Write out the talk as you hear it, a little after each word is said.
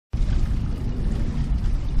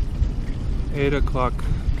8 o'clock,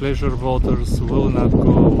 pleasure waters will not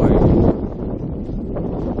go away.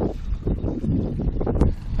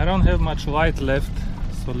 I don't have much light left,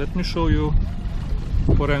 so let me show you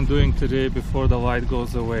what I'm doing today before the light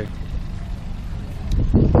goes away.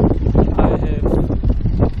 I have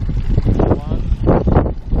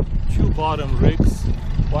two bottom rigs.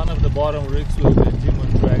 One of the bottom rigs will be a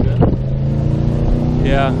Demon Dragon.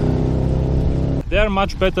 Yeah, there are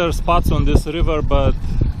much better spots on this river, but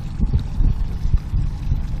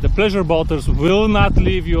the pleasure boaters will not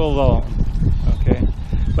leave you alone. Okay,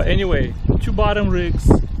 but anyway, two bottom rigs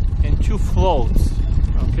and two floats.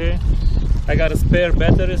 Okay, I got a spare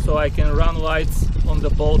battery so I can run lights on the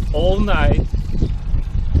boat all night.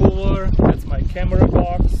 Cooler, that's my camera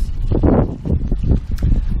box,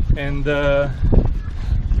 and I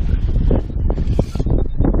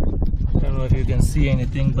don't know if you can see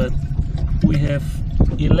anything, but we have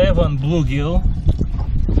 11 bluegill,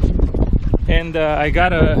 and I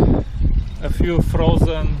got a few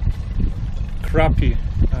frozen crappie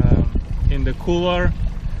in the cooler.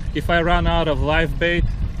 If I run out of live bait,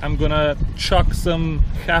 I'm gonna chuck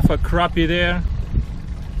half a crappie there.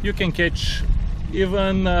 You can catch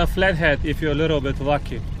even flathead if you're a little bit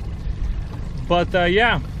lucky. But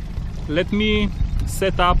yeah, let me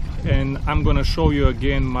set up and I'm gonna show you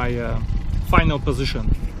again my final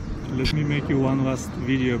position. Let me make you one last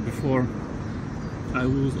video before I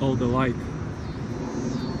lose all the light.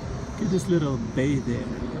 Look at this little bay there.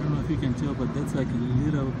 I don't know if you can tell, but that's like a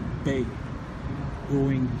little bay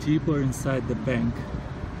going deeper inside the bank,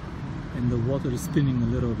 and the water is spinning a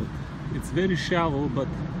little bit. It's very shallow, but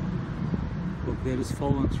look, there is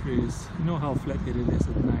fallen trees. You know how flathead it is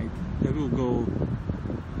at night. They will go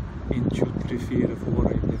in 2-3 feet of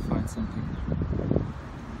water if they find something.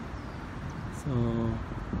 So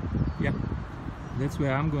yeah, that's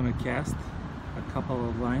where I'm gonna cast a couple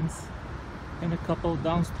of lines and a couple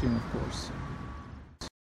downstream, of course.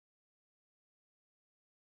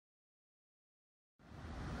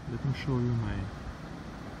 Let me show you my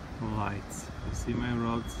lights. You see my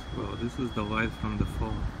rods? Well, this is the light from the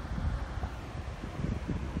phone.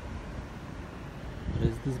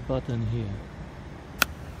 There's this button here.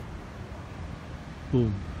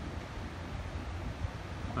 Boom.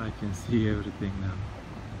 I can see everything now.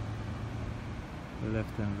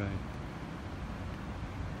 Left and right.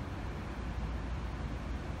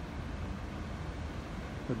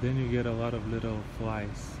 But then you get a lot of little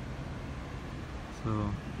flies.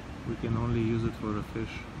 So we can only use it for the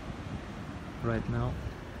fish. Right now,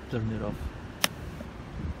 turn it off.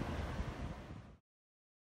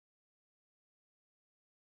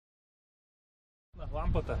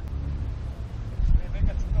 Лампата.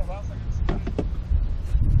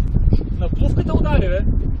 На плувката удари, бе.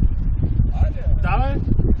 Да,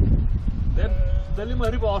 бе. Дали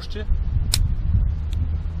има риба още?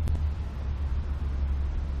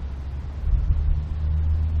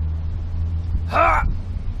 Ха!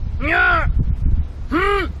 Ня!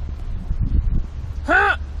 Хм!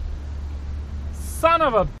 Ха! Son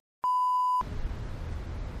of a...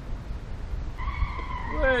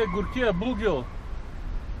 горкия bluegill.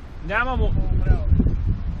 Няма му...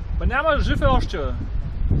 Ба няма, жив е още, бе.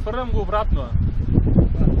 Фърлям го обратно.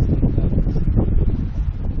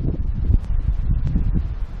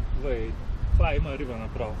 Това има риба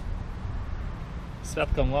направо.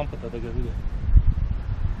 Святкам лампата да го видя.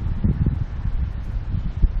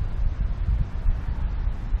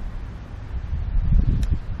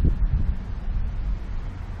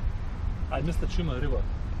 Ай, мисля, че има риба.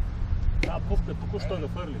 Тази пувка току-що го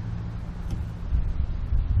фърли.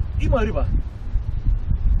 Има риба!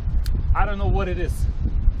 I don't know what it is.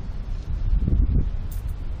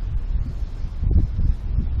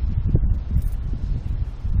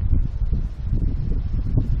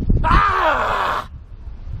 Ah!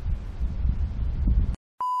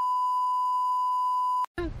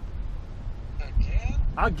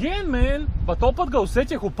 Again, man! Ба този път го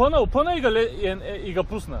усетих, опъна и го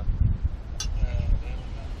пусна.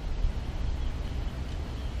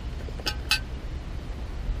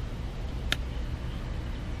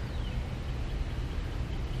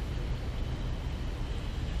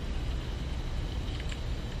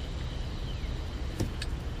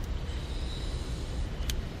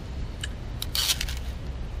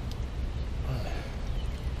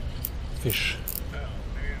 Fish.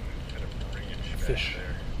 Fish.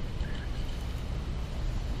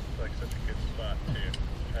 It's like such a good spot to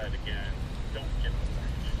try it again. Don't get the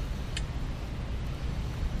fish.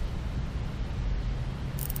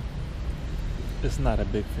 It's not a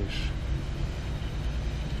big fish,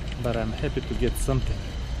 but I'm happy to get something.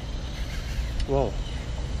 Whoa.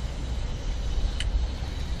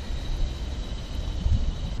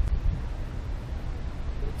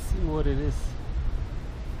 what it is.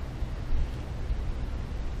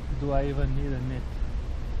 Do I even need a net?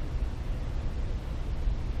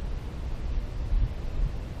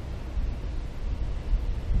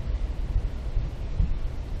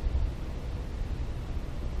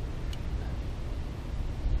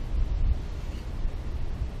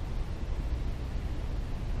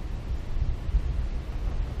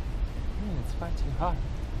 It's fighting hard.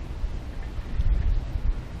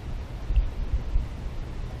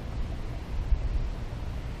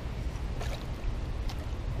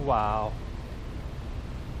 Wow,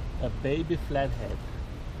 a baby flathead.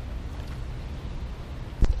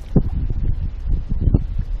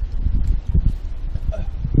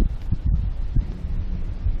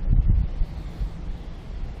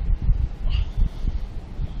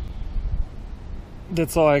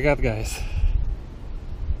 That's all I got, guys.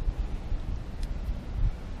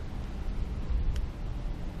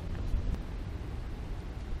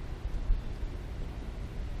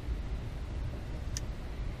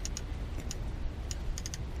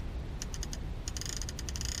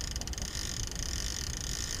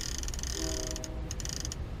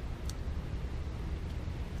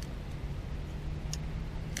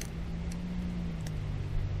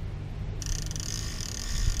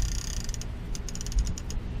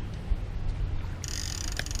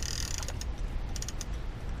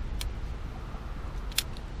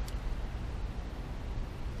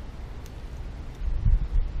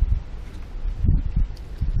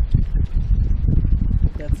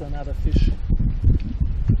 That's another fish.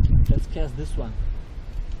 Let's cast this one.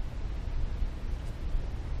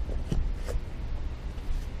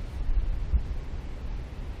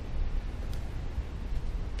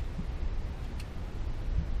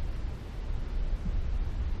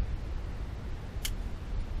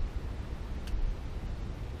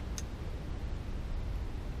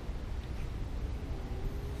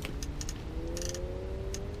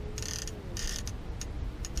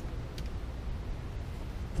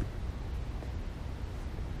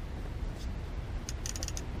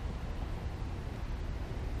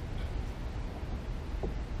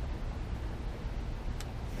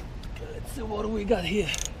 Let's see what we got here.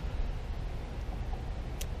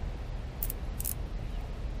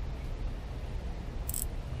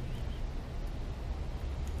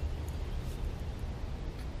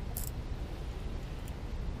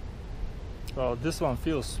 Oh, this one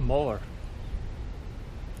feels smaller.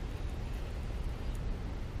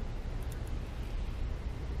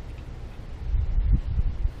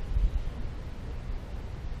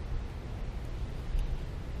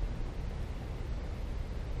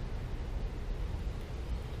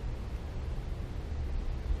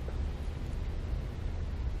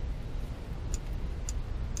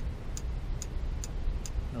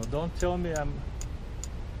 No, don't tell me I'm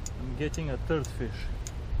getting a third fish.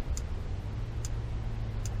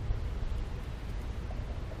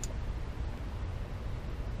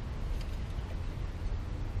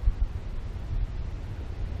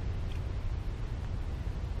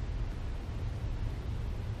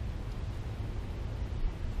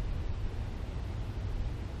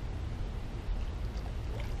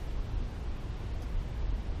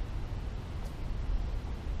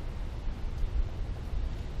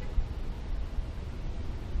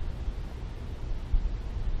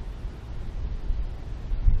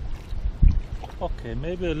 Okay,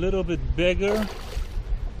 maybe a little bit bigger.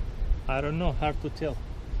 I don't know, hard to tell.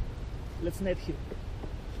 Let's net here.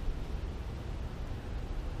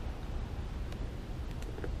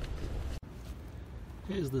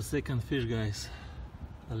 Here's the second fish, guys.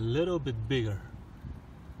 A little bit bigger.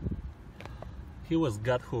 He was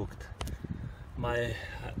gut hooked. My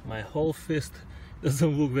whole fist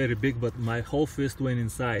doesn't look very big, but my whole fist went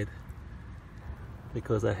inside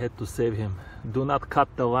because I had to save him. Do not cut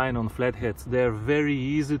the line on flatheads. They're very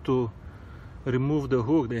easy to remove the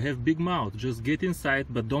hook. They have big mouth. Just get inside,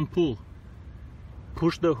 but don't pull.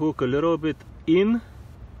 Push the hook a little bit in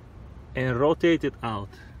and rotate it out.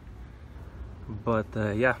 But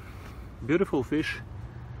yeah, beautiful fish.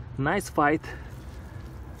 Nice fight.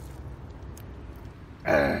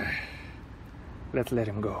 Let's let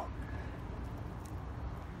him go.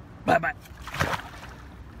 Bye bye.